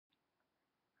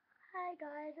Hi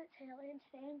guys, it's Haley, and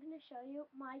today I'm going to show you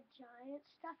my giant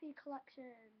stuffy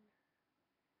collection.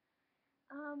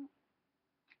 Um,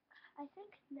 I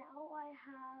think now I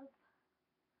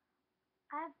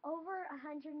have over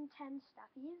 110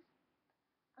 stuffies,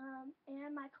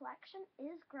 and my collection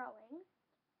is growing.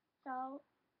 So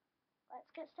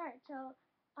let's get started.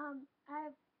 I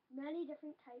have many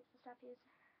different types of stuffies.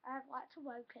 I have lots of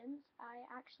Webkins. I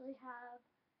actually have,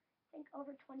 I think,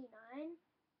 over 29.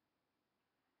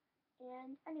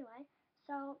 And anyway,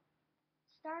 so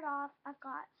start off, I've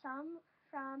got some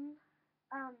from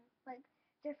like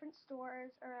different stores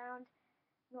around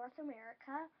North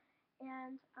America,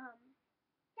 and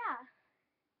yeah,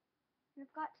 and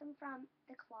I've got some from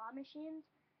the claw machines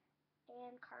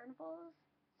and carnivals.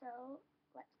 So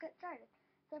let's get started.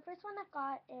 So the first one I've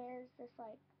got is this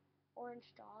like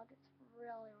orange dog. It's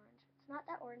really orange. It's not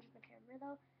that orange in the camera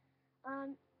though.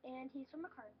 And he's from a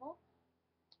carnival.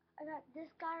 I got this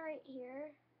guy right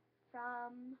here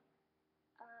from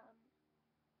um,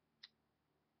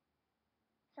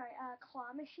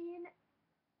 claw machine.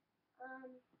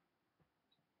 Um,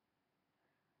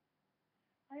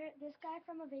 I got this guy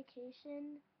from a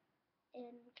vacation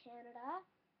in Canada.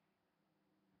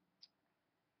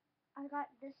 I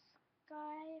got this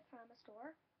guy from a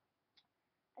store.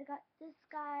 I got this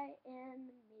guy in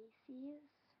Macy's.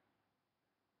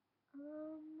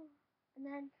 And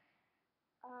then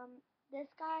this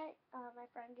guy my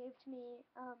friend gave to me.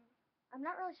 I'm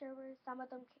not really sure where some of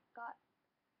them got.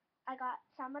 I got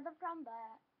some of them from,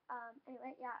 but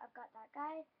anyway, yeah, I've got that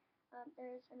guy.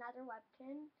 There's another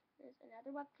Webkin. There's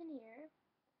another Webkin here.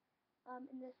 And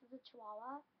this is a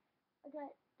Chihuahua. I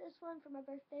got this one for my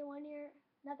birthday one year.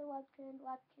 Another Webkin.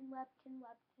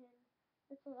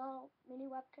 It's a little mini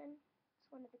Webkin.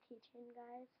 It's one of the keychain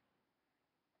guys.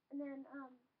 And then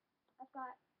I've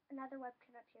got another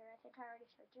Webkin up here. I think I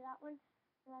already showed you that one.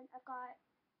 And then I've got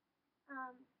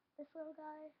this little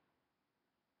guy.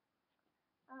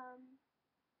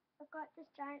 I've got this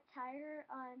giant tiger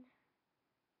on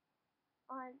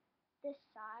this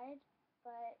side,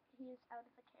 but he's out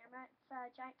of the camera. It's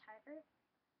a giant tiger.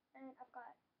 And I've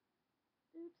got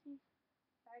oopsies.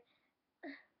 Sorry.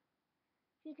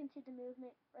 If you can see the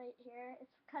movement right here,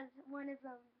 it's because one of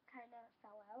them kind of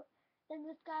fell out. Then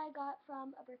this guy I got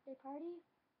from a birthday party.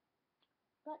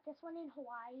 Got this one in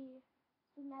Hawaii.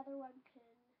 It's another Webkin.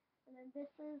 And then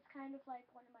this is kind of like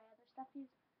one of my other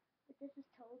stuffies. But this is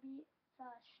Toby. It's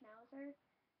a Schnauzer.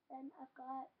 Then I've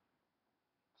got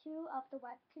two of the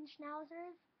Webkin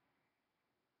Schnauzers.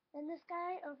 Then this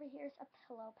guy over here is a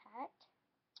pillow pet.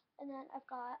 And then I've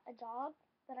got a dog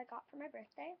that I got for my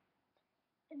birthday.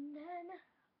 And then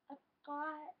I've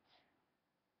got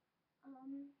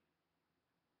sorry,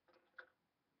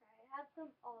 I have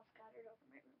them all scattered over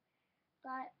my room.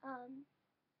 Got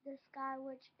this guy,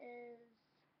 which is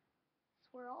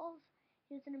Swirls.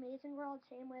 He was in Amazing World.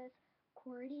 Same with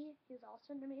Cordy. He was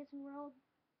also in Amazing World.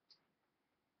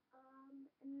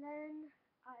 And then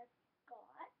I've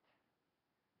got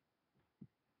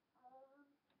um,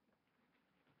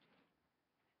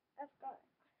 I've got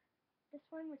this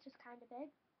one, which is kind of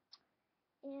big.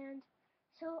 And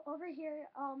so over here,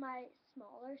 all my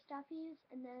smaller stuffies,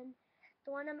 and then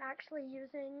the one I'm actually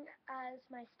using as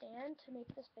my stand to make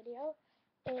this video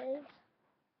is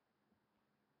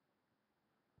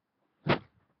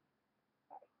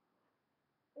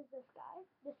this guy.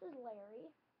 This is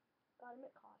Larry. Got him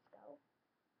at Costco.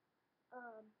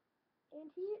 And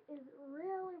he is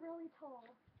really, really tall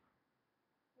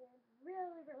and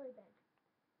really, really big.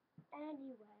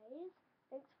 Anyways,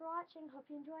 thanks for watching. Hope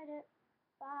you enjoyed it.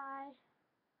 Bye.